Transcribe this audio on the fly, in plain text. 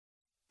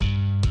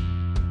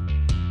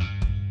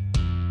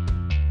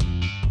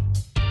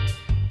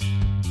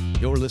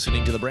You're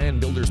listening to the Brand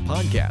Builders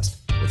Podcast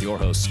with your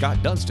hosts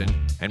Scott Dunstan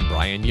and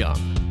Brian Young.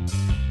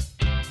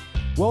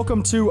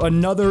 Welcome to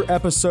another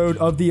episode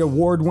of the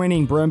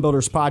award-winning Brand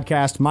Builders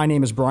Podcast. My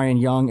name is Brian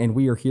Young, and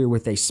we are here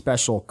with a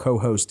special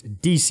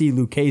co-host, DC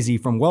Lucchese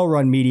from Well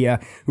Run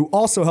Media, who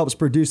also helps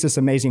produce this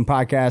amazing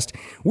podcast.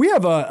 We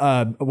have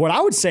what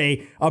I would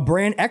say a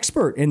brand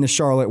expert in the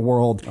Charlotte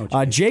world,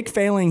 Jake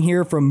Fehling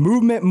here from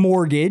Movement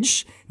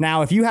Mortgage.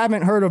 Now, if you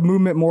haven't heard of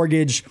Movement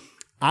Mortgage,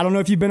 I don't know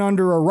if you've been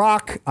under a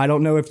rock. I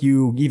don't know if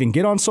you even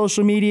get on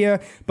social media,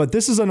 but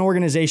this is an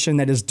organization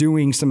that is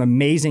doing some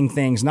amazing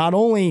things, not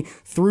only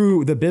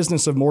through the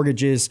business of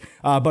mortgages,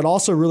 but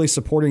also really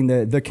supporting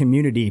the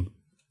community.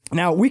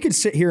 Now, we could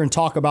sit here and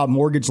talk about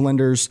mortgage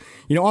lenders,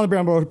 on the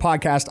Brand Builder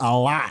Podcast a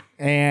lot.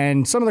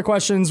 And some of the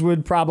questions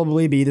would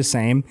probably be the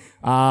same.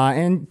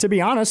 And to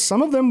be honest,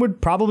 some of them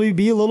would probably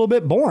be a little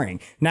bit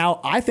boring.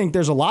 Now, I think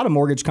there's a lot of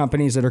mortgage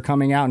companies that are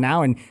coming out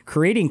now and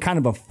creating kind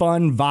of a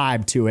fun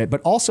vibe to it,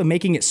 but also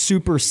making it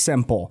super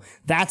simple.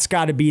 That's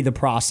got to be the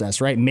process,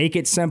 right? Make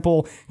it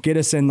simple, get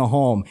us in the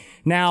home.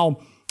 Now,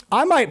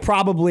 I might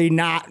probably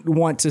not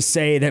want to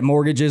say that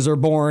mortgages are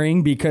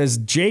boring because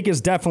Jake is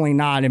definitely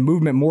not, and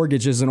Movement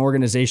Mortgage is an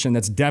organization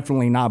that's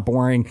definitely not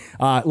boring.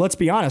 Let's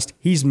be honest,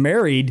 he's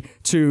married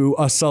to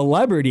a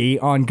celebrity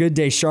on Good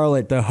Day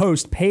Charlotte, the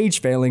host,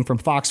 Paige Fehling from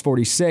Fox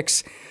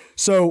 46.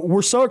 So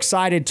we're so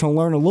excited to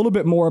learn a little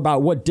bit more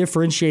about what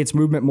differentiates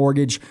Movement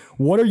Mortgage.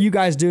 What are you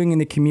guys doing in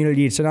the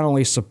community to not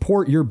only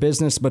support your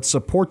business, but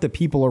support the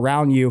people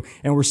around you?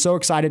 And we're so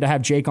excited to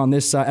have Jake on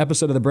this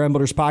episode of the Brand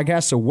Builders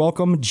Podcast. So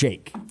welcome,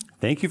 Jake.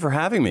 Thank you for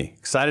having me.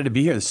 Excited to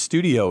be here. The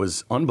studio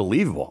is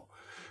unbelievable.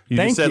 You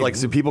just said, like,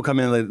 so people come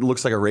in, it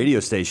looks like a radio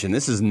station.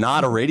 This is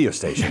not a radio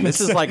station.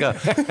 This is like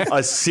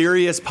a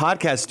serious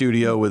podcast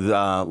studio with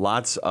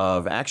lots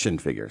of action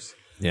figures.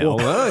 Yeah. Well,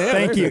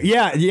 thank you.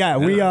 Yeah.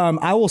 We,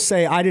 I will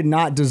say I did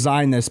not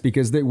design this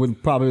because it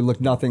would probably look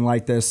nothing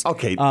like this.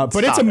 Okay.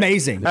 But it's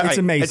amazing. It's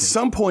amazing. At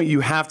some point, you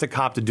have to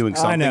cop to doing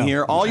something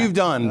here. All you've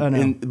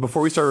done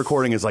before we start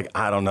recording is like,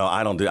 I don't know.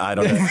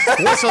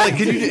 So, like,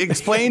 can you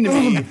explain to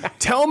me?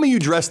 Tell me you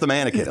dressed the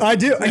mannequin. I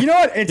do. You know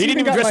what? He didn't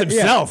even dress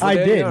himself. Yeah, I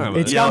did.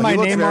 It's got my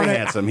name on it.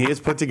 Handsome. He is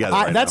put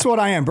together. That's what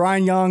I am.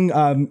 Brian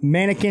Young,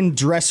 mannequin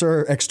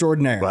dresser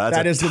extraordinaire. Well,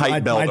 that is my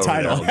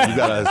title. You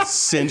got a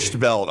cinched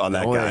belt on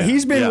that guy.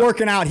 He's been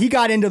working out. He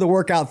got into the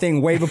workout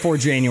thing way before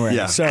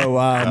January. So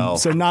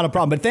not a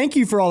problem. But thank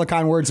you for all the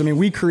kind words. I mean,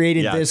 we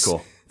created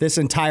this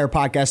entire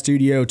podcast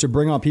studio to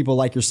bring on people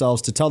like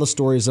yourselves to tell the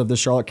stories of the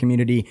Charlotte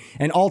community.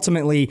 And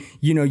ultimately,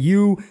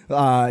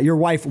 your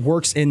wife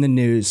works in the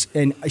news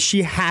and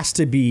she has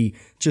to be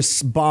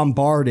just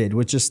bombarded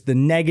with just the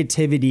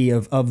negativity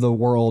of the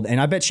world. And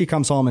I bet she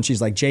comes home and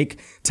she's like, Jake,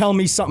 tell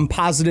me something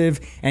positive.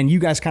 And you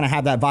guys kind of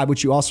have that vibe,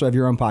 which you also have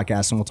your own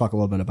podcast. And we'll talk a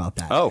little bit about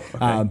that. Oh,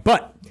 okay.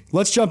 But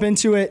let's jump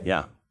into it.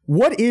 Yeah.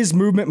 What is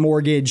Movement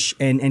Mortgage,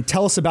 and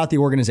tell us about the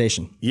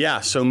organization? Yeah,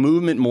 so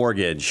Movement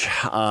Mortgage.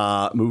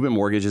 Movement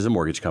Mortgage is a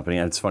mortgage company.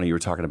 And it's funny, you were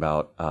talking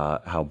about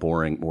how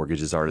boring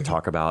mortgages are to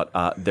talk about.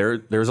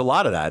 There's a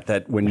lot of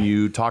that when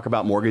you talk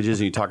about mortgages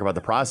and you talk about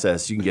the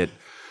process, you can get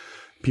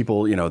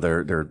people,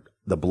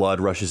 the blood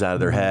rushes out of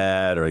their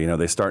head or,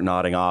 they start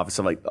nodding off.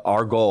 So like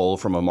our goal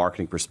from a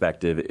marketing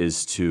perspective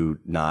is to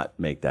not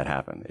make that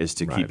happen, is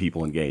to keep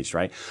people engaged,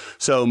 right?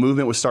 So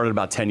Movement was started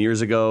about 10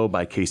 years ago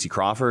by Casey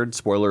Crawford.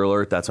 Spoiler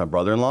alert, that's my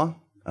brother-in-law.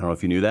 I don't know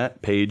if you knew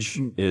that. Paige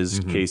is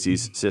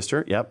Casey's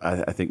sister. Yep.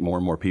 I think more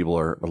and more people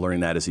are learning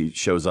that as he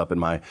shows up in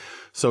my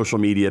social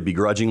media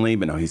begrudgingly,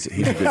 but no, he's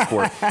a good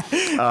sport.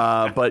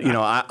 But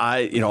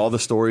all the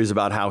stories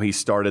about how he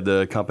started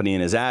the company in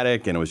his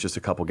attic and it was just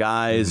a couple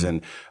guys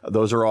and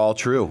those are all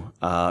true.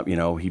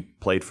 He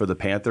played for the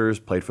Panthers,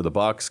 played for the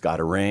Bucks, got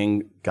a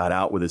ring, got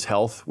out with his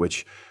health,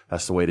 which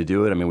that's the way to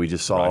do it. I mean, we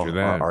just saw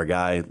our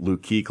guy,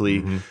 Luke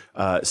Kuechly,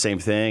 same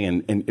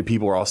thing. And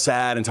people were all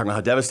sad and talking about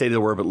how devastated they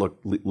were, but look,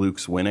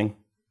 Luke's winning.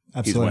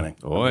 Absolutely.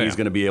 He's winning. He's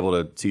going to be able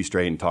to see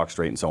straight and talk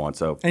straight and so on.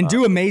 So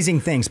do amazing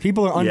things.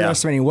 People are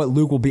underestimating what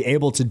Luke will be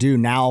able to do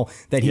now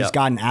that he's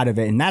gotten out of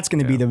it. And that's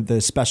going to be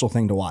the special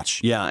thing to watch.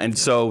 Yeah. And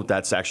so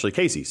that's actually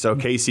Casey. So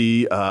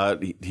Casey,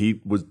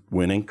 he was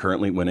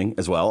currently winning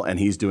as well. And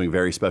he's doing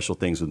very special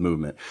things with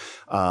Movement.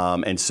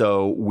 And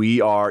so we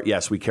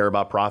care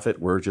about profit.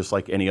 We're just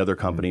like any other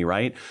company,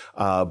 right?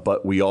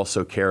 But we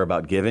also care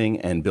about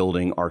giving and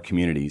building our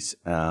communities.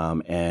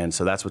 And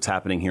so that's what's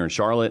happening here in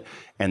Charlotte.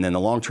 And then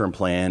the long-term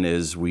plan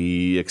is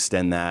we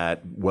extend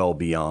that well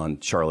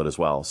beyond Charlotte as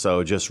well.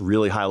 So just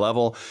really high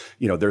level,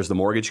 there's the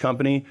mortgage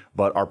company,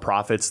 but our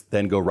profits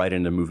then go right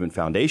into Movement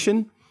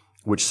Foundation,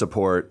 which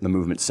support the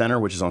Movement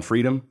Center, which is on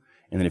Freedom.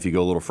 And then if you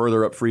go a little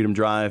further up Freedom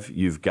Drive,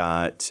 you've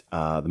got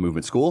the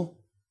Movement School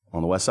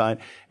on the west side.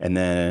 And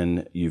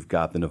then you've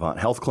got the Navant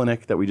Health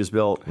Clinic that we just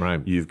built. Right.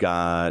 You've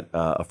got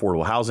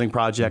affordable housing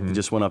project that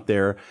just went up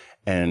there.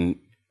 And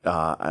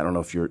I don't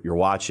know if you're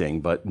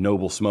watching, but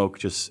Noble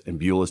Smoke and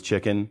Beulah's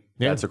Chicken,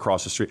 that's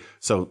across the street.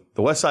 So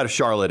the west side of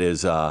Charlotte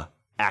is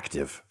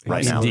active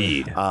right now.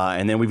 Indeed.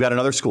 And then we've got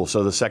another school.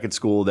 So the second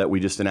school that we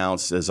just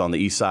announced is on the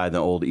east side, the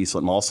old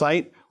Eastland Mall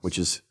site, which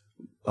is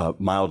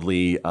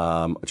mildly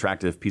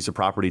attractive piece of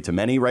property to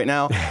many right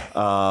now.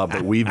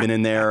 But we've been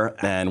in there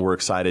and we're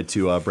excited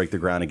to break the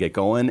ground and get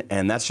going.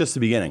 And that's just the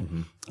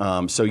beginning.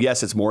 So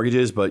yes, it's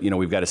mortgages, but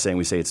we've got a saying,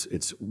 we say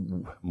it's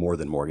more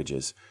than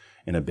mortgages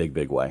in a big,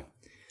 big way.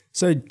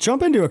 So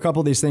jump into a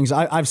couple of these things.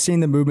 I've seen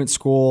the Movement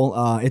School.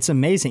 It's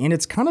amazing. And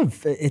it's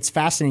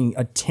fascinating.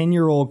 A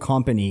 10-year-old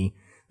company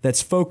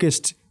that's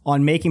focused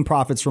on making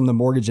profits from the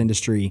mortgage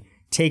industry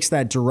takes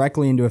that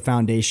directly into a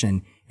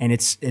foundation. And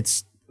it's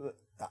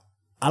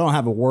I don't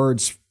have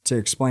words to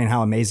explain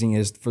how amazing it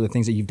is for the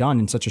things that you've done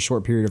in such a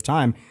short period of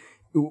time.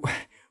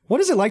 What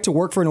is it like to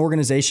work for an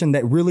organization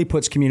that really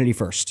puts community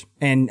first?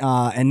 And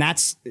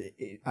that's,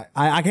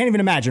 I can't even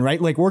imagine, right?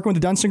 Like working with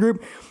the Dunstan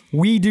Group,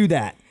 we do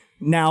that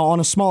now on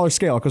a smaller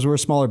scale because we're a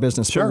smaller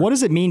business. Sure. But what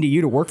does it mean to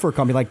you to work for a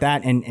company like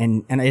that?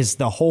 And is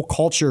the whole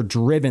culture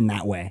driven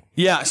that way?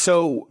 Yeah.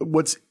 So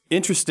what's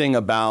interesting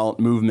about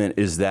Movement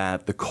is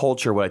that the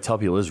culture, what I tell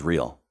people, is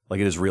real. Like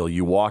it is real.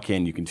 You walk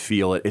in, you can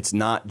feel it. It's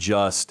not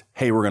just,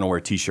 hey, we're going to wear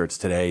t-shirts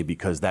today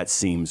because that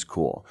seems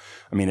cool.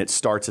 I mean, it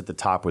starts at the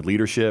top with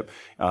leadership.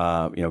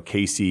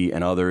 Casey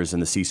and others in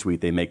the C-suite,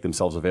 they make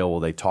themselves available.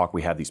 They talk.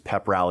 We have these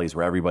pep rallies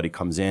where everybody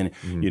comes in,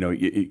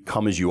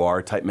 come as you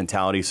are type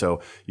mentality.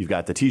 So you've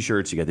got the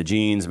t-shirts, you got the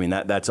jeans. I mean,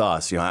 that's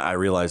us. I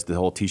realized the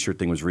whole t-shirt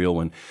thing was real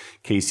when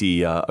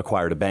Casey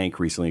acquired a bank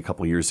recently, a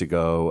couple of years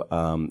ago,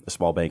 a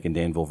small bank in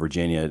Danville,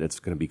 Virginia. It's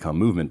going to become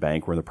Movement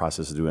Bank. We're in the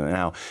process of doing it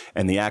now.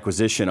 And the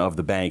acquisition of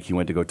the bank, he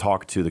went to go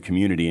talk to the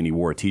community and he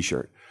wore a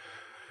t-shirt.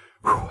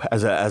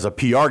 As a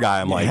PR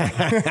guy, I'm like,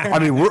 I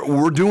mean,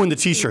 we're doing the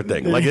t-shirt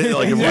thing. Like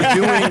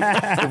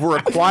if we're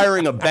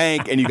acquiring a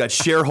bank and you got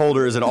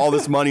shareholders and all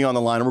this money on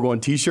the line and we're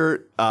going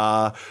t-shirt,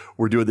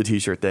 we're doing the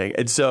t-shirt thing.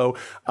 And so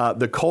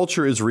the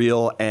culture is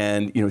real,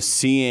 and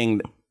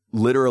seeing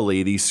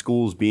literally these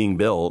schools being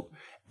built.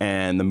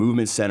 And the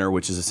Movement Center,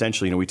 which is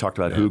essentially, we talked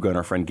about Hugo and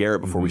our friend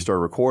Garrett before we started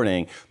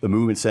recording. The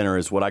Movement Center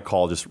is what I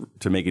call, just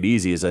to make it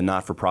easy, is a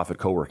not-for-profit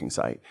co-working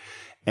site.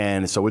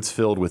 And so it's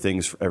filled with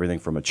things, everything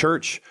from a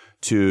church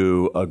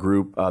to a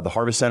group, the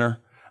Harvest Center,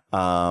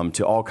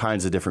 to all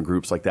kinds of different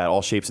groups like that,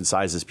 all shapes and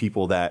sizes,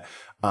 people that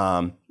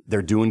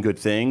they're doing good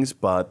things,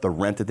 but the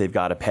rent that they've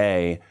got to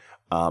pay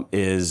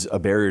is a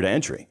barrier to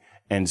entry.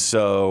 And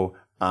so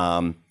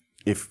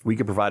if we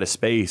could provide a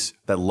space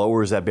that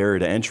lowers that barrier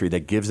to entry,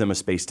 that gives them a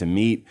space to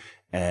meet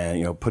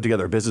and put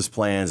together business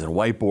plans and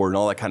whiteboard and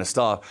all that kind of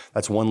stuff,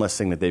 that's one less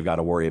thing that they've got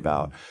to worry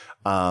about.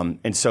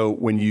 And so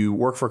when you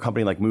work for a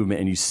company like Movement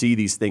and you see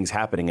these things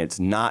happening, it's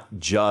not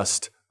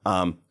just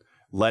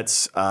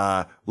let's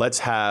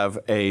have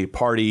a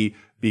party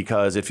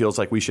because it feels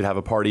like we should have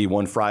a party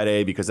one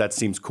Friday because that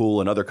seems cool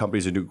and other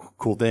companies are doing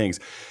cool things.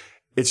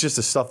 It's just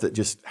the stuff that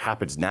just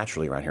happens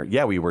naturally around here.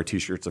 Yeah, we wear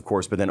t-shirts, of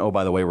course, but then, oh,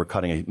 by the way, we're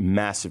cutting a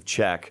massive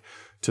check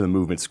to the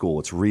Movement School.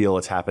 It's real.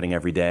 It's happening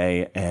every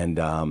day. And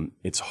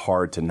it's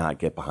hard to not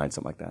get behind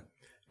something like that.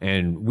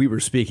 And we were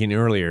speaking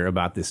earlier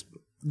about this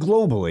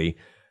globally,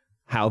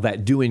 how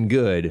that doing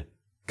good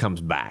comes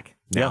back.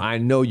 Now, I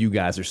know you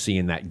guys are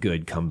seeing that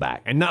good come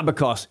back. And not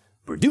because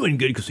we're doing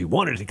good because we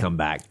wanted it to come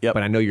back, but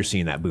I know you're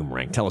seeing that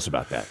boomerang. Tell us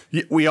about that.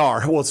 Yeah, we are.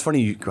 Well, it's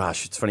funny.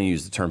 It's funny you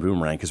use the term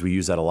boomerang because we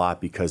use that a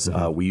lot because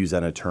we use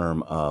that in a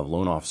term of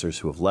loan officers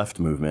who have left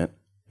Movement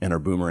and are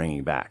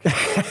boomeranging back.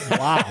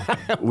 Wow.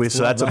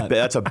 So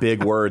that's a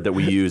big word that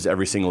we use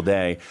every single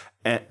day.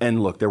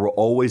 And look, there will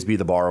always be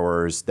the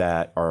borrowers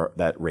that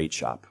rate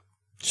shop.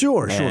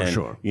 Sure.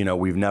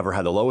 We've never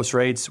had the lowest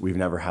rates. We've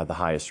never had the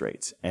highest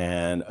rates.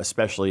 And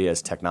especially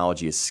as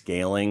technology is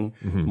scaling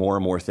more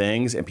and more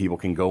things and people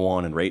can go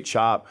on and rate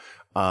shop,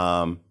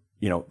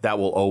 that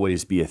will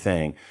always be a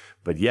thing.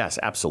 But yes,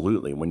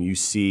 absolutely. When you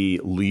see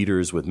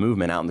leaders with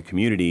movement out in the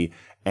community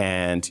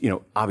and,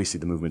 obviously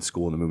the Movement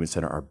School and the Movement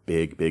Center are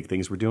big, big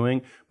things we're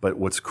doing. But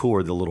what's cool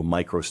are the little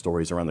micro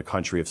stories around the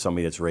country of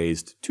somebody that's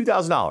raised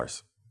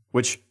 $2,000,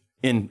 which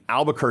in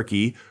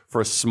Albuquerque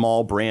for a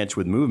small branch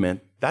with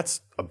Movement,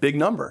 that's a big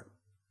number.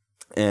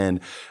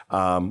 And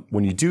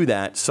when you do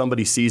that,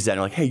 somebody sees that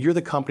and like, hey, you're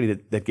the company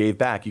that gave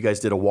back. You guys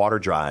did a water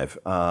drive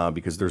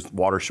because there's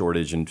water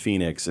shortage in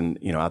Phoenix and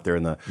out there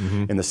in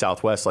the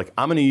Southwest. Like,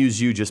 I'm going to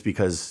use you just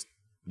because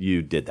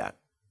you did that.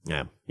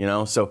 Yeah.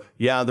 So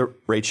the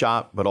rate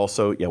shop, but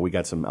also we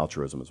got some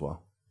altruism as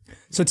well.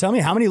 So tell me,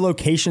 how many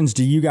locations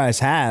do you guys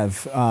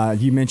have?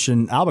 You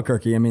mentioned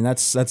Albuquerque. I mean,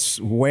 that's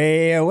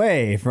way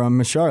away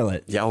from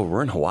Charlotte. Yeah, well,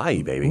 we're in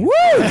Hawaii, baby. Woo!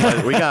 All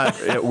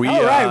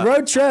right,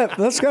 road trip.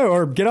 Let's go,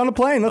 or get on a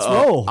plane. Let's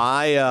roll.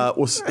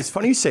 It's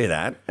funny you say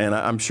that, and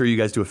I'm sure you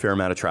guys do a fair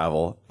amount of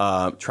travel.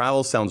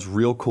 Travel sounds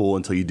real cool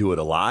until you do it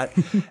a lot.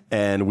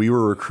 And we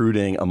were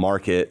recruiting a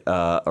market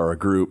or a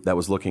group that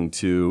was looking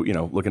to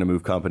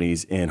move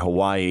companies in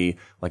Hawaii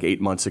like 8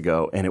 months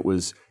ago, and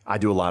I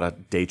do a lot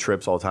of day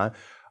trips all the time.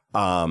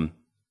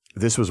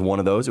 This was one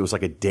of those. It was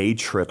like a day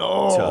trip to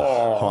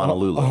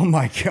Honolulu. Oh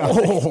my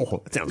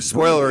God.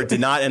 Spoiler, it did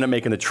not end up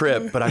making the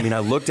trip, but I mean, I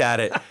looked at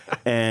it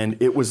and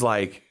it was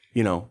like,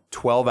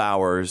 12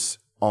 hours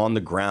on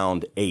the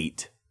ground,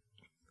 8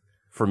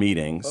 for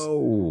meetings,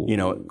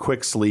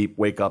 quick sleep,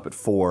 wake up at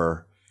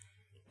 4.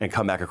 and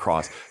come back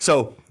across.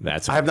 So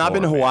That's I have not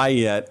been to hardcore, Hawaii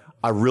yet.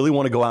 I really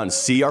want to go out and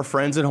see our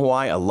friends in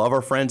Hawaii. I love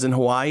our friends in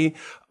Hawaii.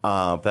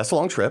 That's a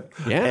long trip.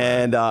 Yeah.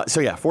 And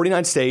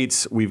 49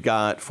 states. We've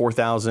got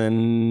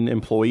 4,000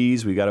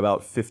 employees. We've got about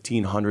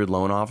 1,500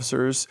 loan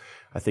officers.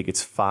 I think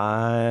it's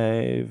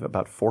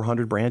about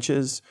 400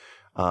 branches.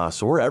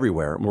 So we're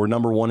everywhere. We're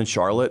number one in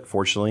Charlotte,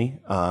 fortunately.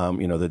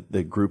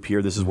 The group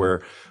here, this is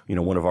where,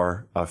 one of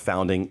our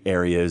founding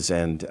areas,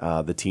 and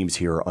the teams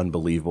here are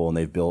unbelievable, and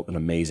they've built an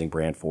amazing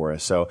brand for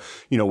us. So,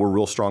 we're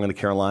real strong in the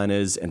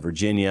Carolinas and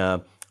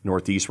Virginia.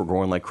 Northeast, we're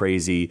growing like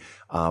crazy.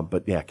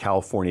 But yeah,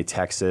 California,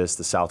 Texas,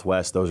 the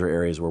Southwest, those are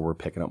areas where we're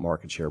picking up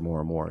market share more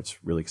and more.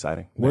 It's really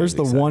exciting. Where's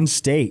the one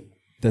state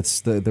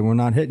that we're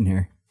not hitting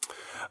here?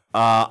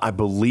 I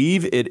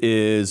believe it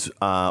is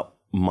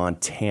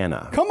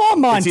Montana. Come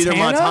on, Montana. It's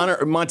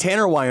either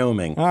Montana or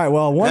Wyoming. All right,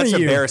 well, That's of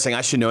you. embarrassing. I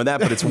should know that,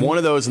 but it's one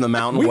of those in the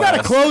Mountain We West.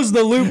 got to close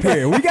the loop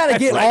here. We got to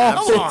get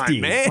all 50.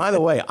 man. By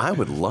the way, I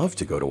would love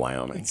to go to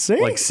Wyoming. See?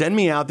 Like, send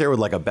me out there with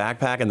like a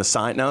backpack and the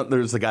sign. Now,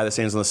 there's the guy that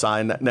stands on the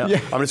sign. No,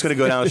 I'm just going to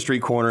go down a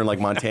street corner in like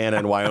Montana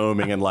and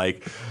Wyoming and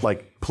like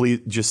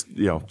please just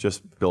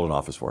build an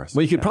office for us.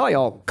 Well, you could probably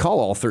call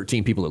all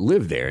 13 people that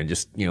live there and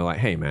just, like,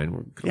 hey,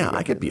 man.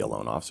 I could be a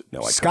loan officer.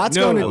 No, I Scott's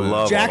couldn't. going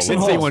to Jackson Didn't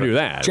Hole. say you want to do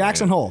that.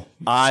 Jackson Hole.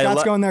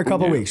 Scott's going there a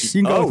couple weeks.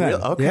 You can go with him.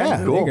 Really? Okay,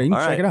 yeah, cool. You can All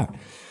check right. it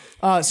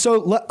out.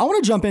 So I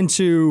want to jump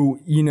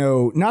into,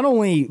 not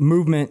only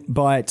movement,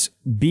 but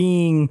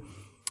being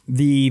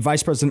the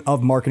vice president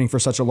of marketing for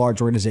such a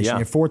large organization. Yeah. You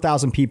have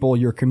 4,000 people.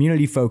 You're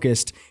community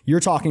focused.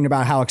 You're talking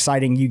about how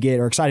excited you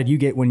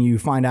get when you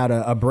find out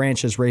a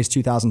branch has raised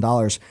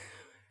 $2,000.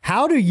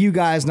 How do you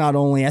guys not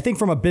only, I think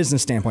from a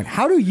business standpoint,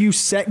 how do you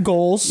set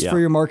goals for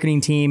your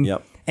marketing team?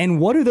 Yep. And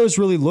what do those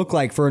really look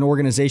like for an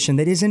organization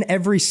that is in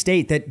every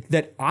state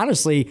that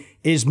honestly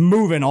is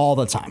moving all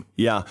the time?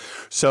 Yeah.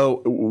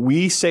 So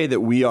we say that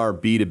we are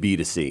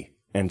B2B2C.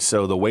 And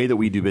so the way that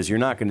we do business, you're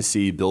not going to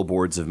see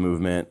billboards of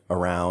movement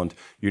around.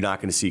 You're not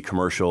going to see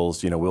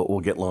commercials. We'll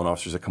get loan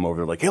officers that come over.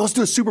 They're like, hey, let's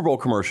do a Super Bowl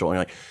commercial. And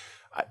you're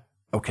like,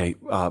 okay,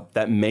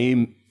 that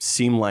may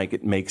seem like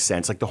it makes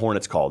sense. Like the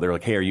Hornets call. They're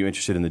like, hey, are you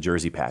interested in the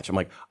jersey patch? I'm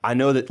like, I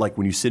know that like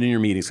when you sit in your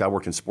meetings, I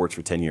worked in sports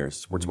for 10 years,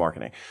 sports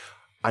marketing.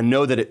 I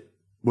know that it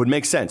would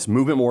make sense.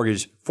 Movement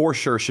mortgage for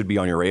sure should be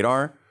on your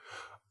radar,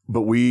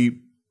 but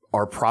we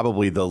are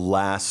probably the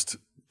last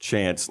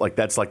chance. Like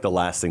that's like the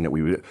last thing that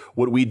we would.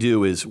 What we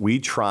do is we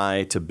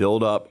try to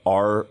build up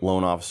our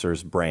loan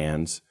officers'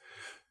 brands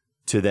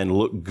to then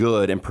look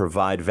good and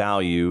provide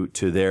value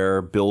to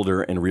their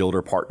builder and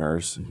realtor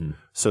partners,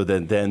 so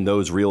that then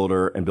those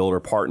realtor and builder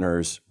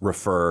partners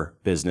refer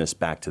business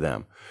back to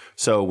them.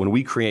 So when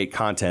we create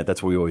content,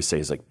 that's what we always say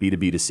is like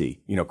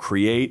B2B2C.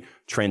 Create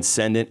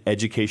transcendent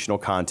educational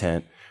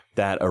content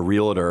that a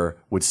realtor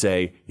would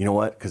say, you know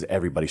what? Because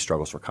everybody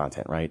struggles for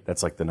content, right?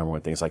 That's like the number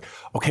one thing. It's like,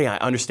 okay, I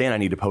understand I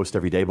need to post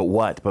every day, but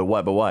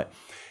what?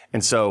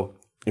 And so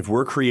if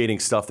we're creating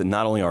stuff that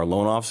not only our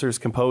loan officers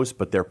can post,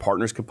 but their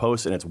partners can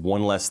post, and it's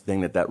one less thing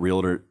that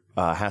realtor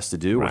has to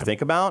do or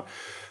think about,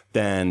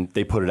 then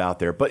they put it out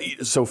there. But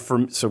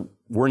so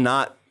we're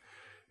not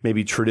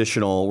maybe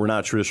traditional. We're not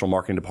a traditional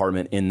marketing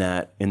department in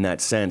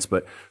that sense.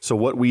 But so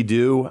what we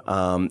do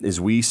is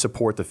we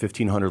support the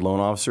 1,500 loan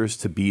officers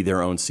to be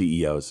their own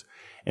CEOs.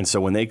 And so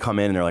when they come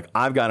in and they're like,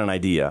 I've got an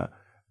idea,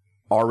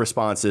 our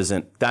response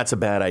isn't, that's a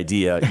bad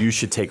idea. You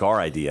should take our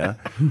idea.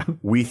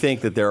 We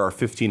think that there are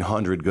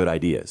 1,500 good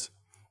ideas,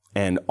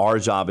 and our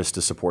job is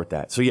to support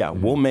that. So yeah,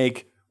 we'll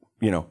make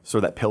sort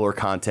of that pillar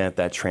content,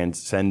 that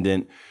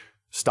transcendent,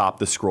 stop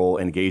the scroll,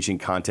 engaging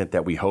content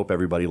that we hope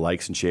everybody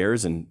likes and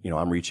shares. And,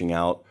 I'm reaching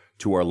out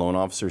to our loan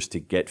officers to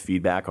get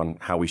feedback on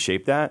how we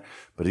shape that.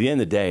 But at the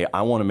end of the day,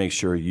 I want to make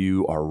sure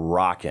you are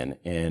rocking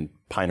in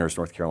Pinehurst,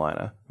 North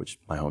Carolina, which is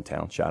my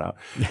hometown. Shout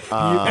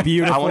out.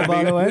 Beautiful,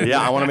 by the way. Yeah,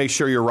 I want to make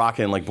sure you're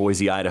rocking like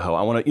Boise, Idaho.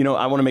 I want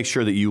to make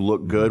sure that you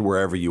look good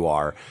wherever you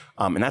are.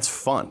 And that's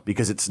fun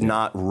because it's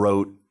not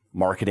rote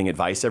marketing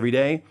advice every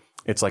day.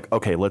 It's like,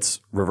 okay, let's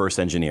reverse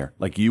engineer.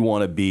 Like you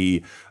want to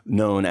be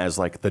known as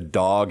like the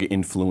dog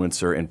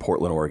influencer in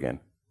Portland, Oregon.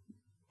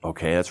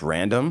 Okay, that's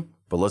random,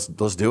 but let's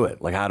do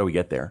it. Like, how do we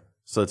get there?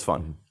 So it's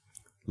fun.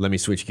 Let me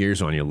switch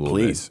gears on you a little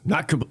Please. bit.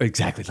 Not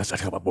exactly. Let's not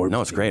talk about board.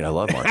 No, it's great. I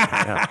love marketing.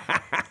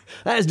 Yeah.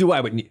 As do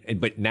I.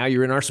 But now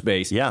you're in our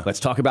space. Yeah.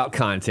 Let's talk about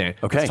content.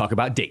 Okay. Let's talk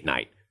about date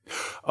night.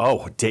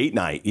 Oh, date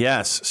night.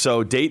 Yes.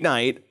 So date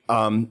night,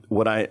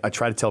 what I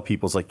try to tell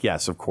people is like,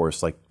 yes, of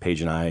course, like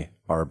Paige and I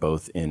are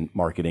both in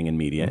marketing and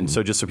media. And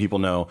so just so people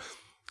know,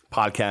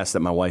 podcast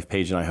that my wife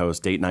Paige and I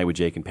host, Date Night with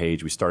Jake and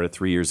Paige. We started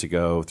 3 years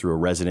ago through a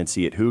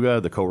residency at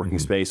Huga, the co-working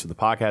space with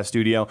the podcast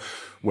studio,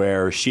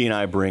 where she and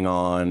I bring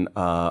on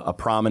a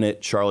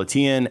prominent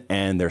Charlottean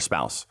and their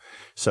spouse.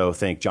 So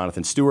think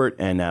Jonathan Stewart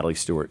and Natalie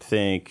Stewart.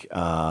 Think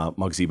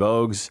Muggsy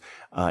Bogues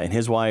and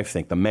his wife.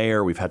 Think the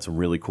mayor. We've had some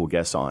really cool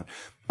guests on.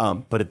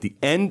 But at the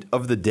end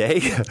of the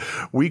day,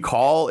 we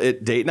call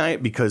it date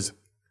night because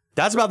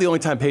that's about the only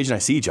time Paige and I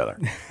see each other.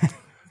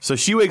 So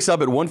she wakes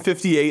up at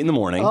 1:58 in the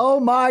morning. Oh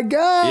my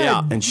God.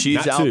 Yeah, and she's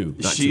Not out. two,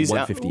 not she's two,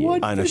 out. 1:58.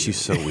 I know, she's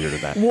so weird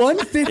at that.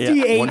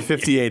 1:58.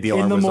 1:58. The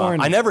alarm in the was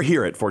morning. on. I never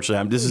hear it.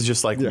 Fortunately, this is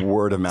just like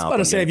word of mouth. I was about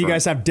to say if you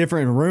guys have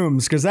different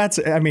rooms, because that's,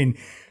 I mean,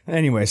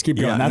 anyways, keep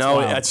going. Yeah, That's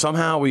wild.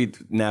 somehow we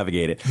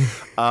navigate it.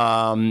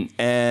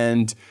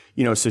 And,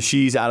 so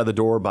she's out of the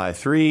door by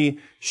 3.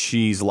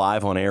 She's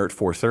live on air at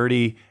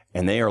 4:30,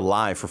 and they are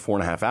live for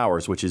 4.5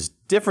 hours, which is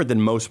different than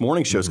most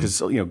morning shows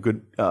because,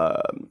 good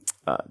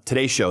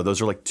Today's Show, those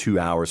are like 2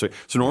 hours.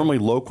 So normally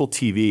local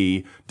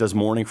TV does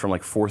morning from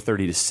like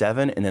 4:30 to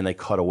 7, and then they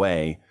cut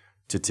away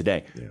to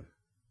today. Yeah.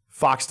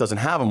 Fox doesn't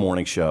have a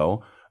morning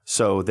show,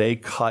 so they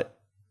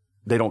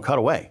don't cut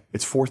away.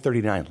 It's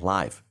 4:39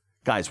 live.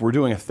 Guys, we're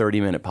doing a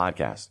 30-minute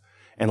podcast.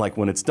 And like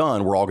when it's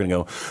done, we're all going to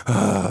go,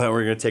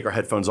 we're going to take our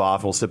headphones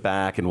off and we'll sit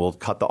back and we'll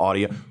cut the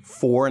audio.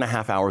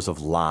 4.5 hours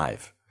of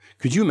live.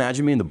 Could you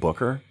imagine me and the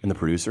booker and the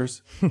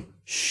producers?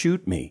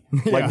 Shoot me.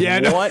 Like,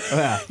 what?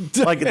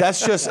 Like,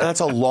 that's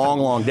a long,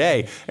 long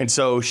day. And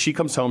so she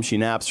comes home, she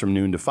naps from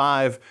noon to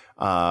 5.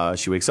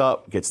 She wakes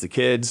up, gets the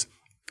kids.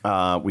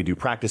 We do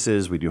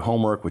practices, we do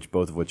homework,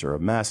 both of which are a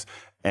mess.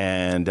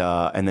 And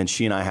then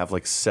she and I have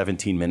like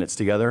 17 minutes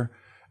together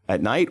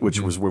at night, which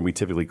was where we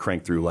typically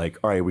crank through like,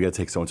 all right, we got to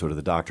take so-and-so to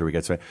the doctor. We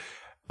got to,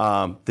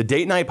 the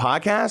date night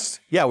podcast.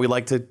 Yeah,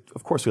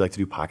 of course we like to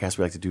do podcasts.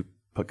 We like to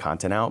put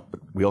content out, but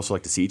we also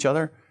like to see each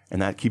other,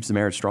 and that keeps the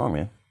marriage strong,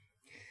 man.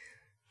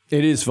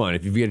 It is fun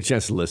if you get a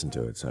chance to listen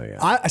to it. So yeah.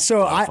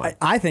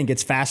 I think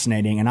it's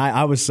fascinating, and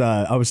I was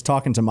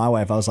talking to my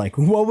wife. I was like,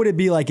 "What would it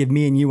be like if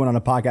me and you went on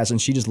a podcast?" And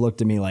she just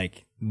looked at me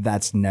like,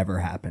 "That's never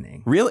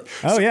happening." Really?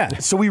 Oh yeah.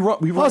 So we run.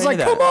 I was like,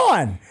 that. "Come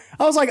on!"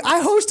 I was like,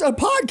 "I host a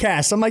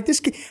podcast." I'm like,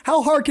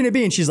 how hard can it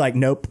be?" And she's like,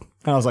 "Nope."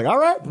 And I was like, all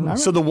right.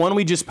 So the one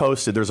we just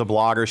posted, there's a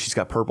blogger. She's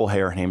got purple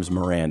hair. Her name's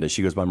Miranda.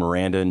 She goes by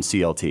Miranda and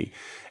CLT.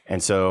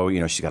 And so,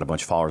 she's got a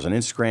bunch of followers on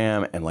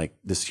Instagram and like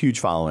this huge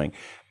following.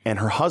 And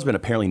her husband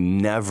apparently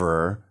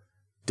never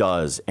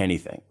does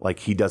anything. Like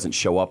he doesn't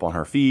show up on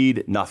her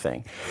feed,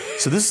 nothing.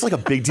 So this is like a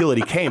big deal that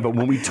he came. But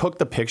when we took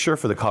the picture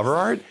for the cover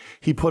art,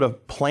 he put a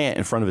plant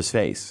in front of his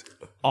face.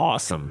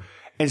 Awesome.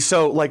 And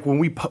so like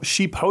when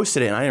she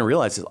posted it and I didn't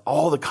realize it,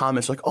 all the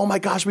comments were like, oh my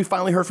gosh, we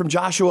finally heard from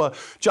Joshua.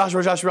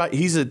 Joshua.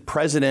 He's a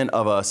president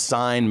of a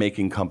sign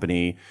making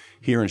company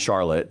here in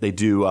Charlotte. They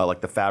do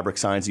like the fabric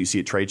signs that you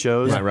see at trade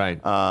shows.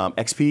 Right.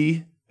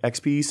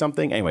 XP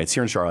something. Anyway, it's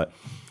here in Charlotte.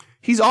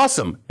 He's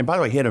awesome. And by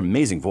the way, he had an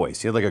amazing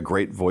voice. He had like a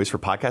great voice for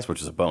podcasts,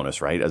 which is a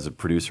bonus, right? As a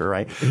producer,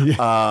 right?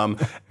 Yeah.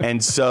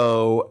 And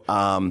so,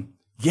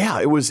 yeah,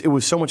 it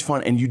was so much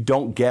fun. And you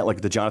don't get like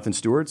the Jonathan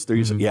Stewarts. They're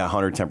using,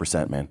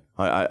 110%, man.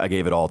 I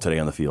gave it all today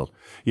on the field.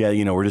 Yeah,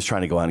 we're just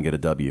trying to go out and get a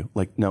W.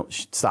 Like, no,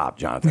 stop,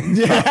 Jonathan.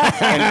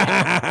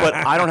 But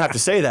I don't have to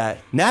say that.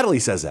 Natalie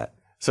says that.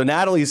 So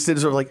Natalie is sort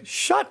of like,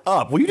 shut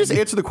up. Will you just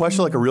answer the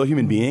question like a real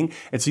human being?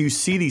 And so you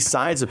see these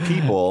sides of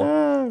people.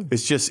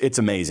 It's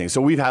amazing. So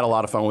we've had a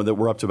lot of fun with it.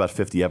 We're up to about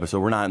 50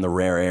 episodes. We're not in the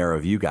rare air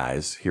of you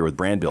guys here with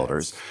Brand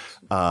Builders.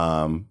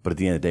 But at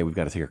the end of the day, we've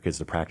got to take our kids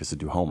to practice to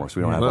do homework. So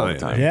we don't have all the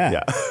time.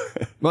 Yeah.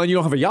 Well, you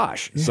don't have a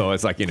Yash. So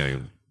it's like,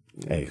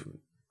 Hey,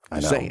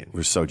 I know. saying.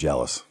 We're so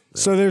jealous.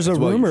 So there's a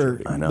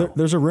rumor. I know.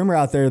 There's a rumor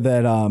out there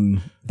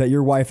that that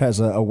your wife has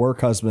a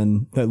work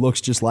husband that looks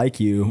just like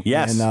you.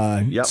 Yes.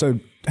 And Yep. so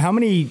how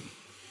many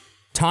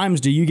times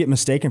do you get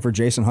mistaken for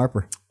Jason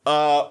Harper?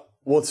 Well,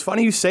 it's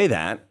funny you say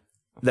that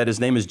his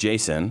name is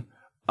Jason,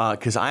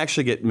 because I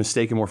actually get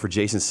mistaken more for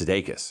Jason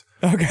Sudeikis.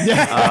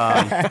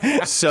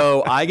 Okay.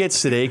 So I get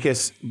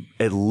Sudeikis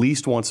at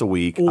least once a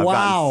week. I've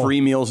gotten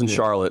free meals in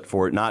Charlotte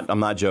for it. I'm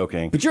not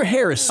joking. But your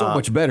hair is so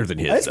much better than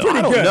his. That's though. pretty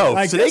I don't good. know.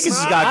 Like, Sudeikis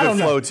has got good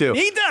flow too.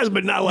 He does,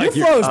 but not like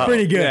Your flow's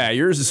pretty good. Yeah,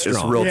 yours is strong.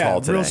 It's real Yeah,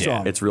 tall today. real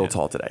strong. It's real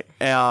tall today.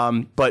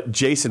 But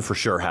Jason for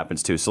sure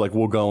happens too. So like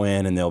we'll go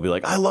in and they'll be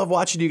like, I love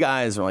watching you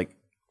guys. I'm like,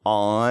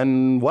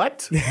 on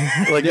what?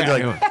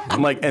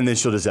 I'm like, and then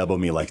she'll just elbow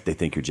me like, they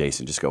think you're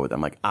Jason. Just go with them.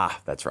 I'm like,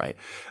 that's right.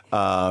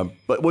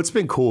 But what's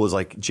been cool is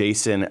like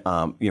Jason,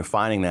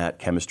 finding that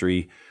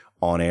chemistry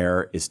on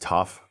air is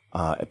tough.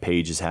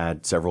 Paige has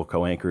had several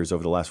co-anchors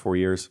over the last 4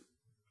 years,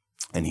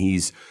 and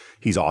he's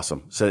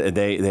awesome. So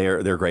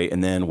they're great.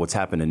 And then what's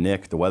happened to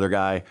Nick, the weather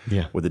guy,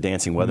 with the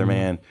dancing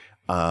weatherman.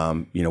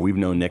 We've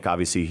known Nick.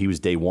 Obviously, he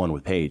was day one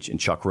with Paige, and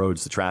Chuck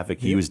Rhodes, the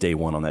traffic. He was day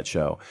one on that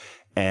show.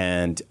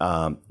 And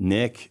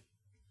Nick,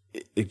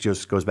 it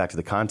just goes back to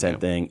the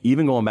content thing.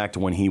 Even going back to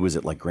when he was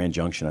at like Grand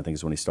Junction, I think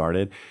is when he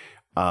started.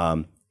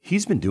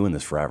 He's been doing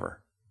this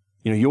forever.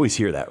 You always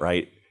hear that,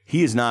 right?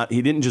 He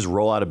didn't just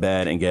roll out of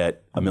bed and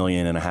get 1.5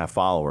 million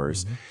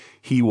followers. Mm-hmm.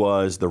 He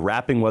was the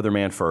rapping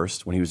weatherman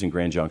first when he was in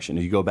Grand Junction.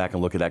 If you go back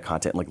and look at that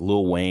content, like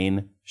Lil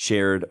Wayne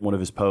shared one of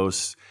his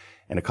posts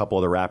and a couple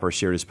other rappers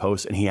shared his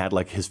posts, and he had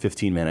like his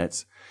 15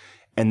 minutes.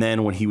 And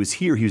then when he was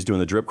here, he was doing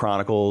the Drip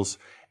Chronicles.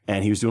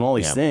 And he was doing all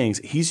these things.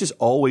 He's just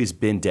always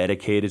been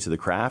dedicated to the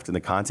craft and the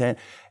content.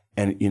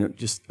 And,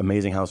 just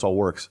amazing how this all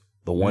works.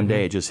 The one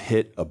day it just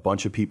hit a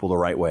bunch of people the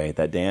right way,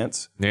 that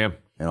dance. Yeah.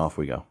 And off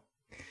we go.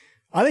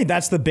 I think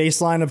that's the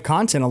baseline of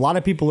content. A lot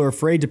of people are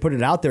afraid to put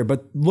it out there,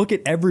 but look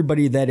at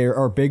everybody that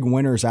are big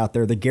winners out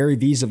there, the Gary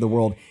V's of the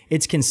world.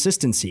 It's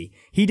consistency.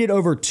 He did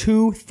over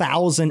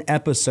 2,000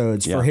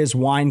 episodes for his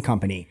wine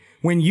company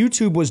when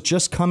YouTube was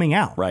just coming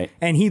out. Right.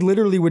 And he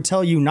literally would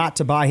tell you not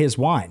to buy his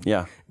wine.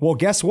 Yeah. Well,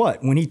 guess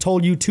what? When he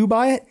told you to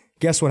buy it,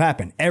 guess what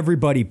happened?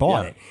 Everybody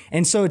bought it.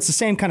 And so it's the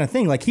same kind of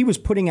thing. Like, he was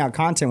putting out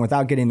content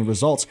without getting the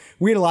results.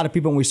 We had a lot of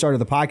people when we started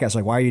the podcast,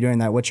 like, why are you doing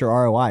that? What's your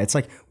ROI? It's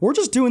like, we're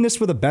just doing this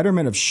for the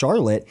betterment of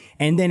Charlotte.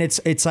 And then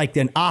it's like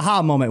an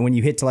aha moment when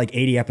you hit to like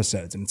 80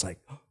 episodes and it's like,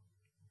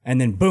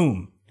 and then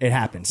boom, it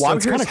happens. Well, so I'm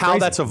it's curious kind of how crazy.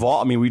 that's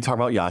evolved. I mean, we talk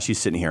about Yashi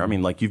sitting here. I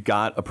mean, like, you've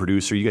got a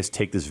producer. You guys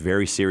take this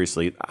very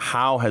seriously.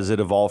 How has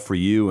it evolved for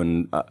you?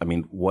 And I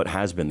mean, what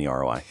has been the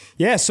ROI?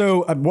 Yeah.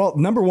 So, well,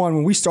 number one,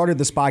 when we started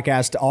this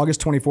podcast,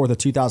 August 24th of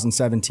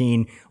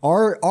 2017,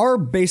 our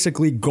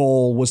basically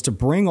goal was to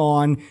bring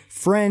on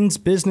friends,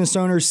 business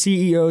owners,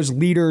 CEOs,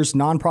 leaders,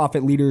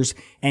 nonprofit leaders,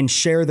 and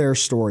share their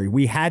story.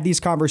 We had these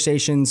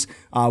conversations.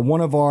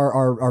 One of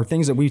our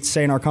things that we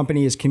say in our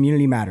company is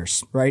community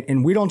matters, right?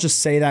 And we don't just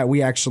say that,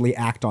 we actually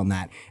act on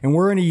that. And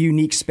we're in a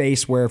unique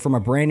space where, from a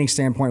branding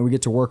standpoint, we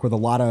get to work with a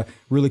lot of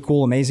really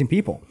cool, amazing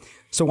people.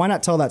 So why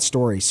not tell that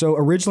story? So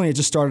originally it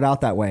just started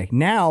out that way.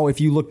 Now, if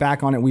you look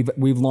back on it,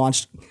 we've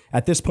launched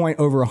at this point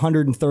over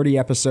 130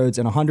 episodes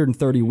in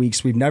 130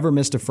 weeks. We've never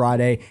missed a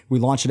Friday. We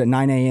launch it at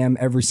 9 a.m.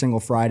 every single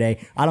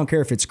Friday. I don't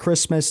care if it's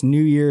Christmas,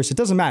 New Year's, it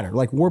doesn't matter.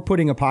 Like, we're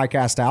putting a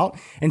podcast out.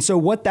 And so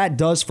what that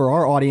does for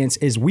our audience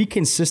is we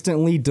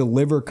consistently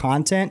deliver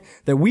content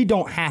that we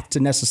don't have to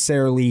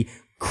necessarily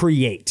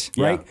create,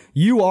 right? Yeah.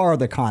 You are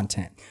the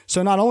content.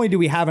 So not only do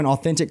we have an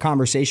authentic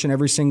conversation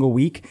every single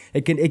week,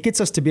 it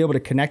gets us to be able to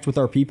connect with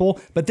our people,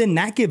 but then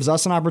that gives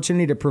us an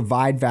opportunity to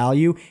provide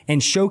value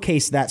and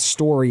showcase that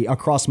story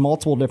across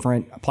multiple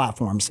different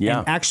platforms and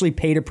actually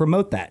pay to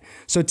promote that.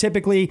 So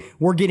typically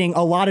we're getting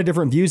a lot of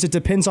different views. It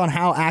depends on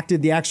how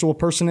active the actual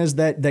person is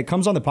that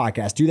comes on the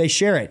podcast. Do they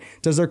share it?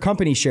 Does their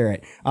company share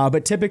it?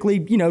 But typically,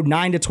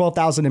 9 to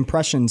 12,000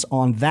 impressions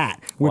on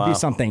that would be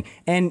something.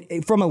 And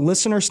from a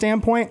listener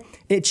standpoint,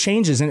 it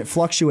changes and it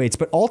fluctuates,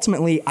 but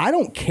ultimately I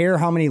don't care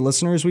how many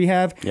listeners we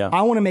have.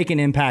 I want to make an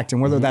impact,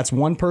 and whether that's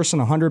one person,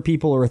 100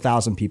 people, or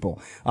 1,000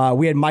 people.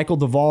 We had Michael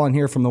Duvall in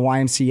here from the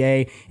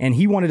YMCA, and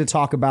he wanted to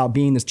talk about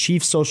being the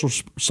chief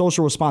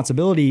social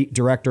responsibility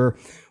director.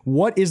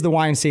 What is the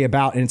YMCA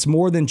about? And it's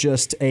more than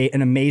just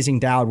an amazing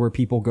Dowd where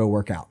people go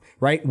work out,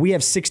 right? We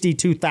have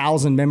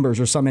 62,000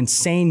 members or some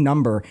insane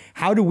number.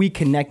 How do we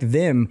connect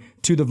them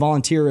to the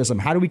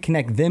volunteerism? How do we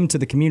connect them to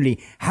the community?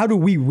 How do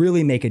we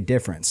really make a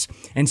difference?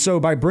 And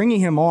so by bringing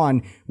him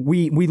on,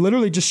 we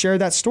literally just share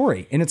that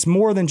story. And it's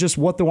more than just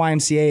what the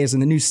YMCA is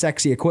and the new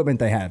sexy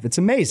equipment they have. It's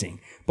amazing.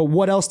 But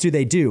what else do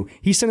they do?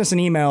 He sent us an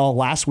email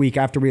last week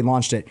after we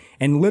launched it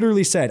and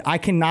literally said, I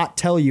cannot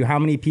tell you how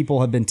many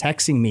people have been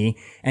texting me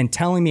and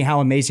telling me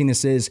how amazing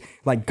this is.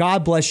 Like,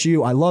 God bless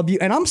you. I love you.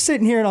 And I'm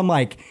sitting here and I'm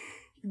like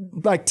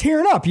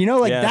tearing up,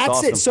 that's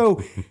awesome. It.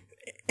 So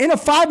in a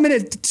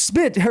 5-minute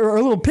spit or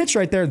a little pitch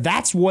right there,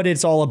 that's what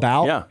it's all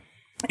about. Yeah.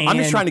 And I'm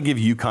just trying to give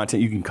you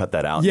content. You can cut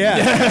that out.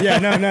 Yeah.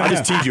 No. I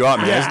just teed you up,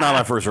 man. It's not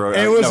my first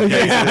rodeo. It was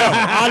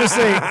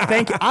honestly,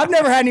 thank you. I've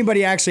never had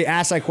anybody actually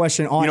ask that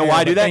question on. You know air, why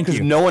I do that? Because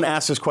you. no one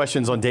asks us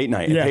questions on date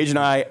night. And Paige and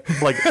I,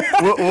 like,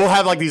 we'll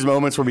have like these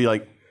moments where we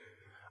like,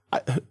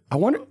 I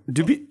wonder,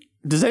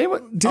 does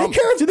anyone do they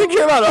care? Do they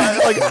care about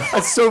us? Like,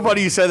 it's so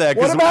funny you said that.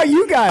 What about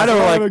you guys? I know,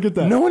 like, get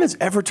that. No one has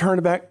ever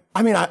turned back.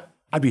 I mean,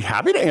 I'd be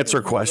happy to answer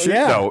a question.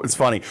 Yeah. No, it's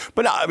funny.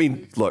 But I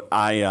mean, look,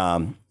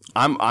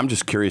 I'm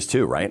just curious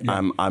too, right?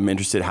 Yeah. I'm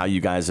interested how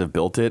you guys have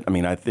built it. I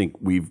mean, I think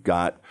we've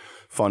got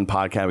fun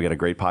podcast. We got a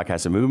great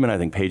podcast and movement. I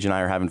think Paige and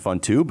I are having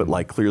fun too, but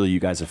like, clearly you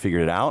guys have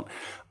figured it out.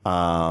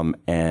 I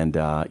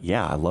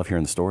love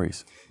hearing the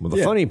stories. Well,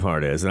 the funny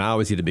part is, and I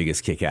always get the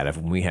biggest kick out of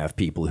when we have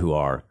people who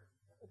are,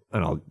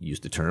 and I'll use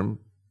the term,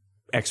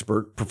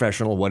 expert,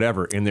 professional,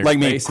 whatever, in their like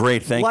space. Me,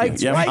 great, thank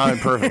you. Yeah, I'm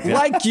perfect. Yeah.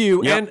 Like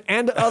you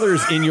and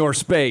others in your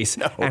space,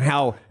 and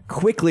how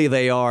quickly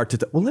they are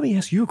to. Well, let me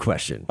ask you a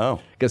question.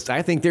 Because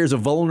I think there's a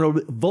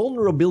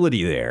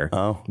vulnerability there.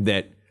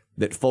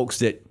 That folks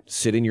that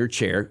sit in your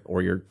chair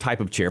or your type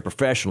of chair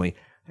professionally,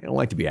 they don't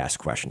like to be asked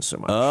questions so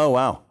much. Oh,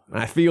 wow. And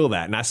I feel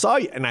that. And I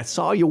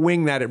saw you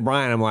wing that at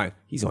Brian. I'm like,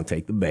 he's going to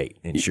take the bait.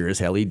 And sure as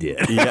hell he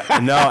did. Yeah.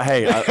 No,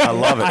 hey, I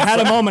love it. I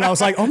had a moment. I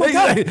was like, oh my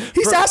God,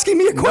 he's asking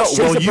me a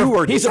question.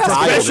 He's a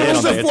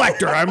professional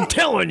deflector. I'm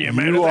telling you,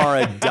 man. You are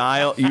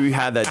you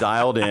had that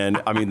dialed in.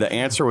 I mean, the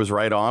answer was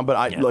right on,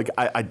 but look,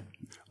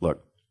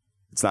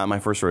 it's not my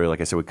first rodeo.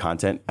 Like I said, with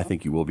content, I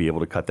think you will be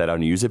able to cut that out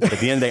and use it. But at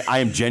the end of the day, I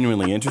am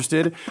genuinely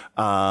interested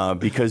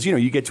because,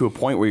 you get to a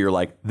point where you're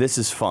like, this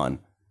is fun.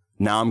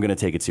 Now I'm going to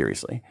take it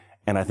seriously.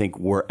 And I think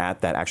we're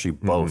at that actually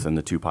both in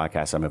the two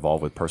podcasts I'm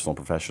involved with, personal and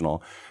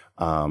professional.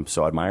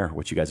 So I admire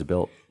what you guys have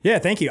built. Yeah,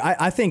 thank you.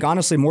 I think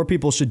honestly, more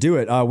people should do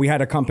it. We had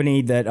a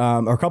company that,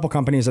 or a couple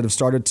companies that have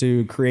started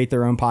to create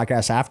their own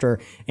podcast after.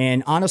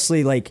 And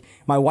honestly, like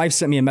my wife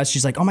sent me a message.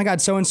 She's like, oh my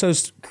God,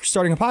 so-and-so's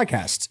starting a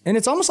podcast. And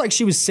it's almost like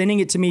she was sending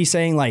it to me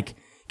saying like,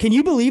 can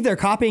you believe they're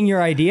copying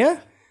your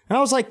idea? And I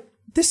was like,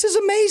 this is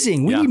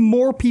amazing. We need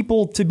more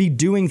people to be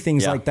doing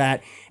things like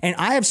that. And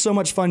I have so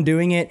much fun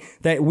doing it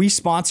that we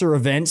sponsor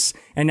events,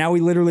 and now we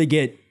literally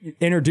get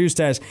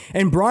introduced as,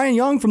 and Brian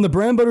Young from the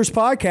Brand Builders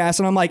podcast.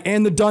 And I'm like,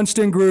 and the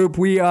Dunstan Group,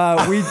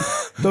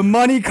 the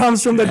money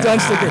comes from the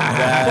Dunstan Group.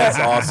 That's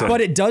awesome.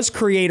 But it does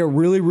create a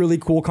really, really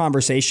cool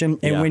conversation.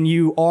 And when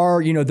you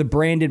are, the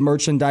branded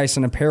merchandise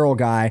and apparel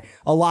guy,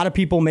 a lot of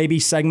people maybe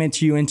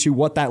segment you into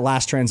what that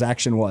last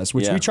transaction was,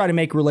 which we try to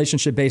make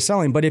relationship-based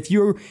selling. But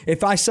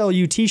if I sell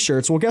you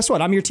t-shirts, well, guess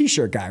what? I'm your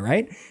t-shirt guy,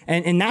 right?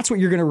 And that's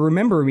what you're going to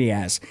remember me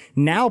as.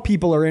 Now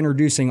people are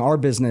introducing our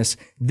business.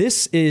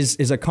 This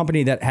is a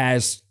company that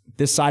has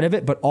this side of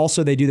it, but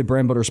also they do the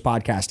Brand Builders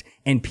podcast,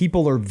 and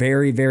people are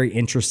very, very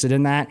interested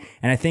in that.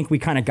 And I think we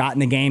kind of got in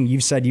the game.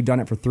 You've said you've done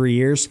it for 3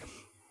 years.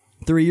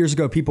 3 years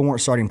ago, people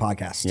weren't starting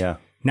podcasts. Yeah.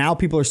 Now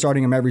people are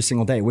starting them every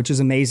single day, which is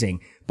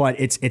amazing. But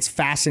it's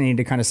fascinating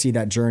to kind of see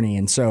that journey.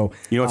 And so,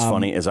 what's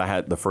funny is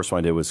the first one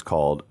I did was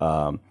called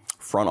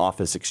Front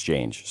Office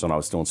Exchange. So when I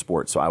was still in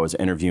sports, so I was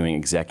interviewing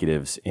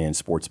executives in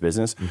sports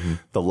business. Mm-hmm.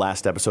 The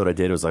last episode I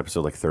did was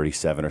episode like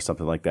 37 or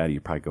something like that.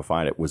 You probably go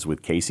find it. Was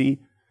with Casey.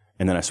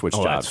 And then I switched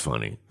jobs. That's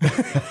funny.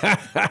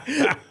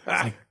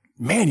 Like,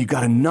 man, you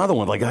got another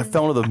one. Like I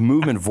fell into the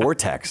movement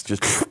vortex.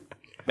 Just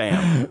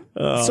bam.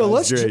 So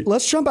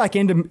let's jump back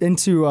into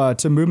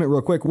to movement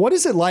real quick. What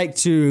is it like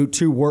to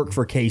work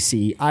for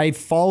Casey? I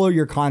follow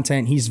your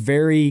content. He's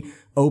very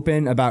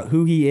open about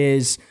who he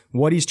is,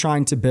 what he's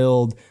trying to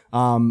build,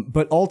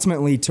 but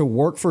ultimately to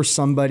work for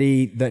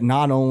somebody that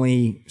not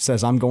only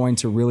says I'm going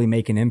to really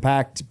make an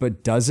impact,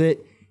 but does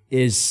it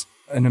is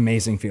an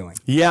amazing feeling.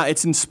 Yeah,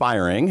 it's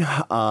inspiring.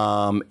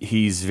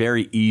 He's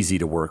very easy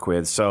to work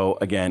with. So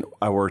again,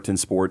 I worked in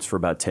sports for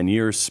about 10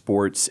 years.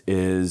 Sports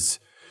is,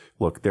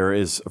 look, there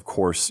is, of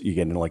course, you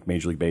get into like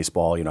Major League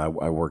Baseball.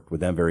 I worked with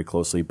them very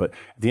closely. But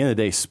at the end of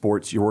the day,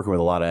 sports, you're working with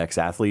a lot of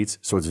ex-athletes.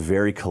 So it's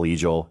very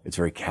collegial. It's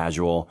very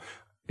casual.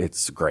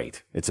 It's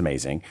great. It's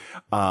amazing.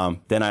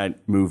 Then I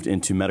moved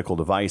into medical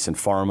device and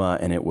pharma,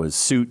 and it was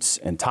suits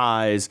and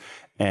ties.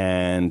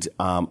 And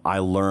I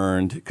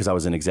learned, because I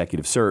was in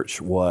executive search,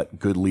 what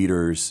good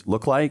leaders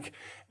look like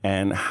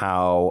and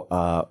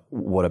how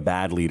what a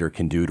bad leader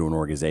can do to an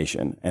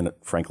organization. And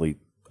frankly,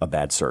 a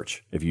bad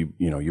search. If you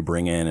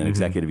bring in an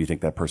executive, you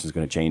think that person's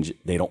going to change,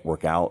 they don't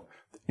work out.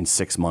 In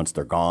 6 months,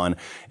 they're gone.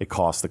 It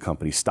costs the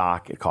company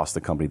stock. It costs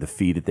the company the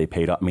fee that they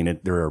paid up. I mean,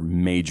 there are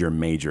major,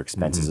 major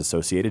expenses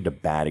associated to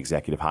bad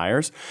executive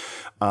hires.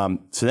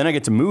 So then I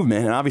get to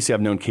movement, and obviously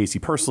I've known Casey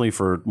personally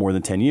for more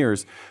than 10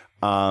 years.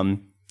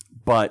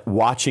 But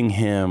watching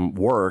him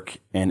work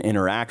and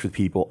interact with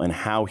people and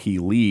how he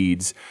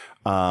leads,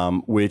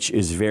 which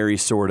is very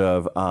sort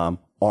of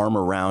arm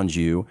around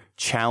you,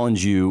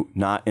 challenge you,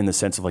 not in the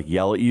sense of like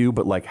yell at you,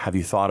 but like, have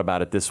you thought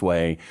about it this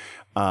way?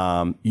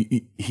 The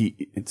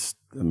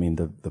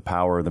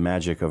power, the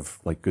magic of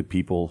like good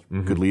people,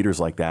 good leaders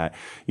like that,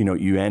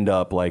 you end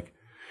up like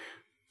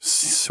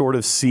sort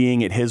of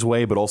seeing it his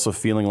way, but also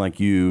feeling like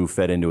you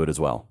fed into it as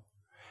well.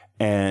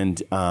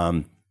 And,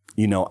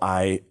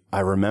 I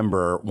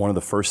remember one of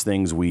the first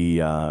things we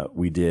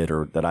did,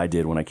 or that I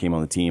did when I came on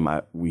the team,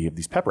 we have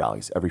these pep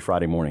rallies every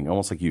Friday morning,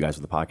 almost like you guys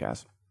with the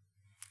podcast.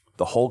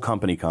 The whole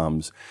company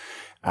comes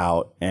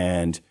out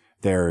and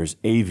there's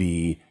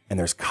AV and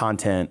there's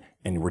content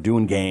and we're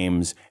doing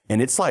games,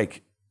 and it's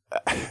like,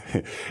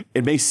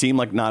 it may seem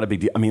like not a big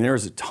deal. I mean,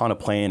 there's a ton of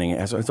planning.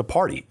 It's a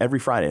party every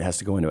Friday. It has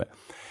to go into it.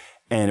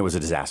 And it was a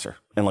disaster.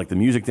 And like the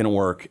music didn't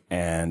work,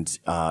 and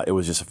it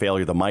was just a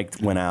failure. The mic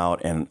went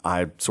out, and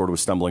I sort of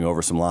was stumbling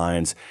over some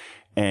lines.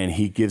 And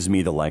he gives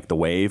me the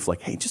wave,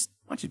 like, hey, just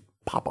why don't you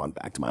pop on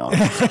back to my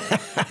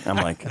office? I'm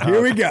like,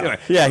 here we go.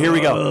 Yeah, here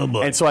we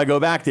go. And so I go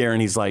back there,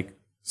 and he's like,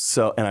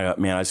 and I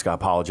go, man, I just got to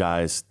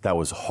apologize. That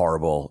was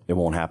horrible. It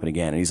won't happen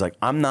again. And he's like,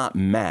 I'm not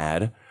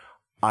mad.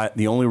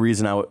 The only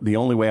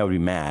way I would be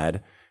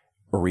mad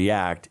or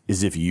react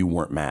is if you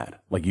weren't mad,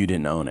 like you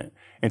didn't own it.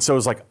 And so it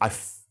was like,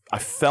 I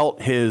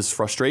felt his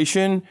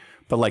frustration,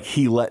 but like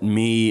he let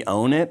me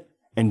own it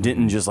and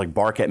didn't just like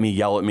bark at me,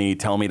 yell at me,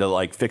 tell me to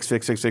like fix,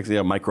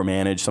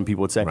 micromanage, some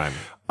people would say. Right.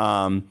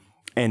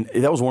 And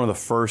that was one of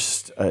the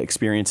first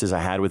experiences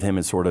I had with him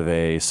in sort of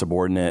a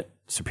subordinate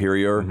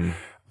superior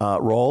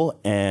role,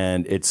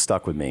 and it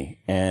stuck with me.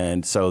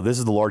 And so this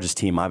is the largest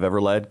team I've ever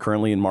led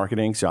currently in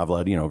marketing. So I've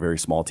led, very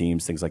small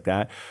teams, things like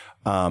that.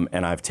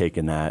 And I've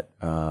taken that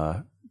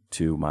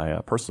to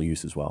my personal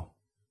use as well.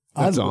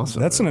 That's awesome.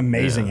 That's an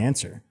amazing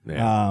answer.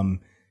 Yeah.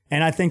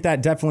 And I think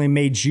that definitely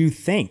made you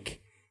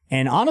think,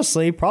 and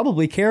honestly,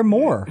 probably care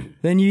more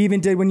than you even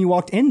did when you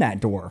walked in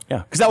that door. Yeah,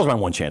 because that was my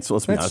one chance. So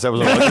let's be honest. That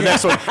was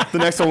the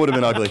next one would have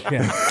been ugly.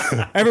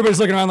 Yeah. Everybody's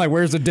looking around like,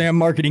 "Where's the damn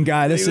marketing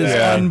guy? This is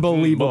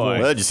unbelievable."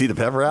 Well, did you see the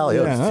pep rally?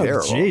 It was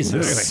terrible.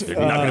 Jesus, there's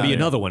not going to be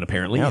another one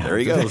apparently. Yeah, there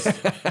he goes.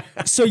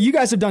 So you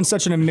guys have done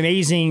such an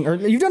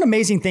you've done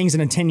amazing things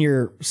in a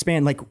 10-year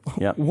span. Like,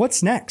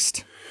 what's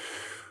next?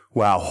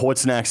 Wow.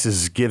 What's next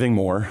is giving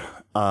more,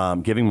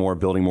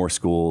 building more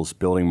schools,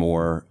 building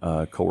more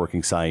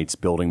co-working sites,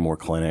 building more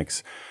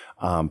clinics.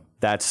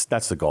 That's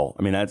the goal.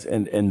 I mean,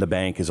 and the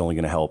bank is only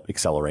going to help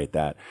accelerate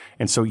that.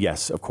 And so,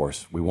 yes, of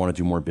course, we want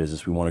to do more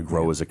business. We want to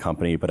grow as a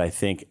company. But I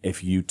think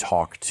if you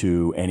talk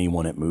to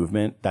anyone at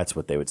Movement, that's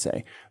what they would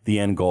say. The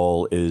end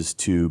goal is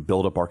to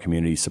build up our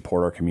communities,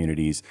 support our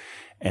communities,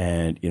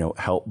 and,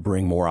 help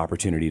bring more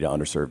opportunity to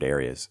underserved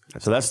areas.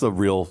 So that's the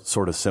real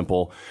sort of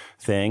simple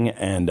thing.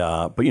 And,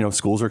 but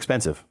schools are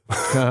expensive.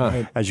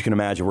 As you can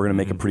imagine, we're going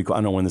to make a pretty cool, I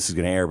don't know when this is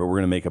going to air, but we're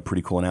going to make a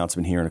pretty cool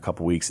announcement here in a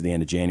couple weeks at the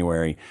end of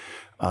January,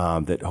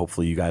 that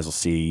hopefully you guys will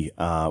see,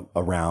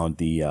 around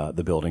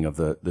the building of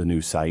the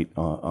new site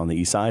on the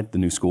east side, the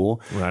new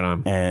school. Right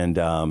on.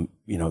 And,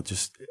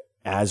 just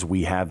as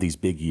we have these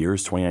big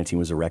years, 2019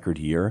 was a record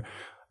year.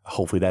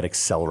 Hopefully that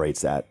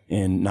accelerates that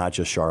in not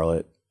just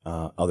Charlotte,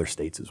 other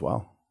states as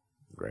well.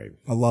 Great.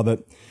 I love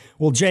it.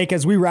 Well, Jake,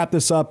 as we wrap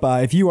this up,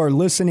 if you are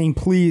listening,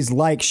 please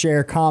like,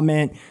 share,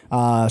 comment,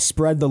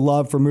 spread the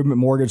love for Movement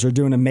Mortgage. They're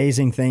doing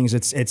amazing things.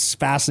 It's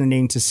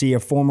fascinating to see a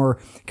former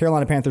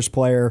Carolina Panthers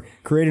player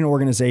create an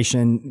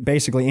organization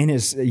basically in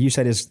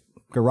his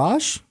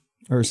garage.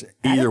 Or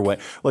either way,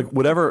 like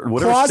whatever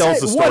closet, sells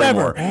the story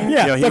more.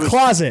 Yeah, the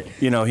closet.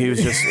 He was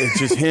it's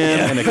just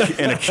him and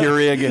a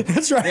Keurig.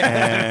 That's right.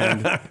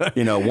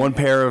 And one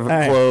pair of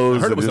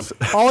clothes.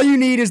 All you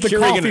need is the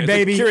coffee,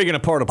 baby. Keurig and a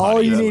porta potty.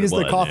 All you need is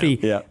the coffee.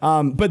 Yeah.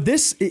 But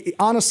this,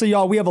 honestly,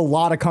 y'all, we have a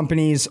lot of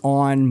companies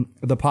on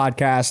the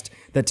podcast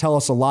that tell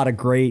us a lot of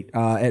great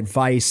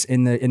advice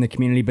in the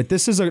community. But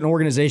this is an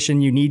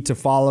organization you need to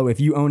follow. If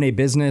you own a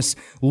business,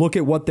 look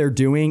at what they're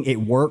doing.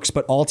 It works,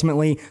 but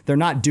ultimately, they're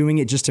not doing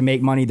it just to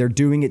make money. They're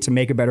doing it to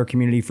make a better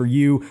community for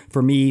you,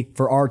 for me,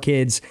 for our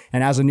kids.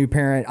 And as a new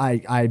parent,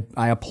 I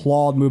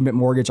applaud Movement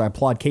Mortgage. I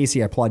applaud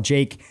Casey. I applaud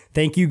Jake.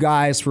 Thank you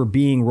guys for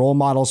being role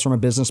models from a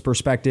business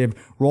perspective,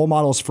 role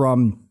models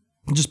from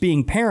just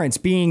being parents,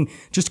 being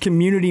just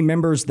community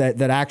members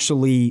that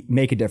actually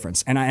make a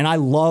difference. And I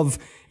love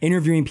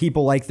interviewing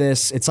people like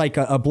this. It's like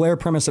a Blair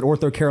premise at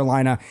Ortho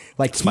Carolina.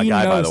 Like he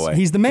knows, by the way.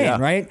 He's the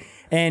man, right?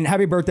 And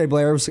happy birthday,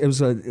 Blair. It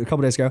was a couple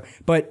days ago.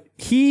 But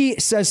he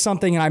says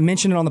something, and I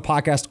mention it on the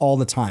podcast all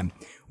the time.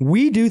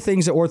 We do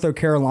things at Ortho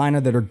Carolina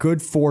that are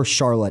good for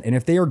Charlotte. And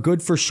if they are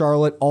good for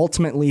Charlotte,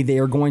 ultimately they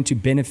are going to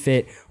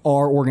benefit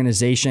our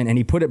organization. And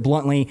he put it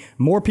bluntly,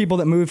 more people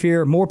that move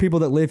here, more people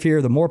that live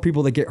here, the more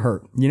people that get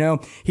hurt.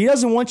 He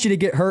doesn't want you to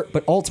get hurt,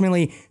 but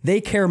ultimately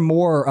they care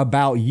more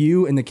about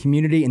you and the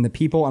community and the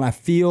people. And I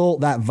feel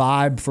that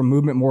vibe from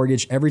Movement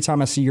Mortgage every time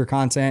I see your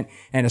content,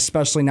 and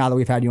especially now that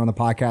we've had you on the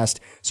podcast.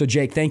 So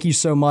Jake, thank you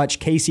so much.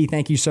 Casey,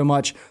 thank you so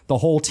much. The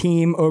whole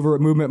team over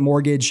at Movement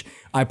Mortgage.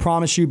 I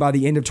promise you by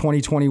the end of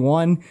 2021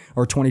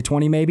 or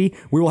 2020, maybe,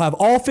 we will have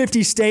all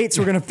 50 states.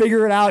 We're going to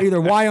figure it out,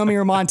 either Wyoming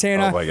or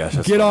Montana. Oh my gosh,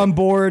 get funny. On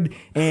board.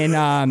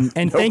 And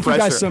thank you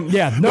guys so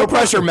much. No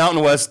pressure,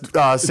 Mountain West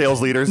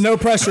sales leaders. No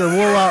pressure.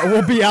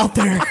 We'll be out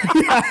there.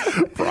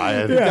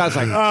 Brian. You guys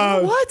like,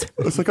 what?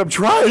 It's like, I'm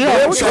trying.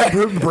 Yeah, what is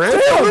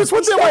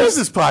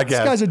this podcast? This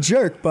guy's a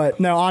jerk.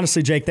 But no,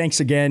 honestly, Jake, thanks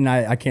again.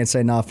 I can't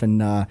say enough.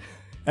 And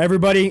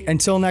everybody,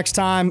 until next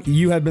time,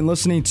 you have been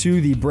listening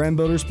to the Brand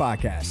Builders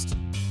Podcast.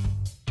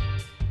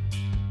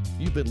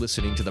 You've been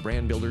listening to the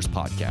Brand Builders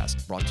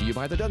Podcast, brought to you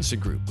by the Dunston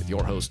Group with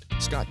your host,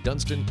 Scott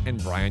Dunston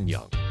and Brian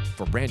Young.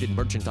 For branded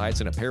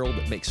merchandise and apparel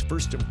that makes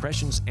first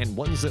impressions and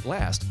ones that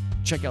last,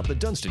 check out the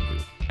Dunston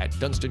Group at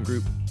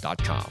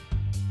dunstongroup.com.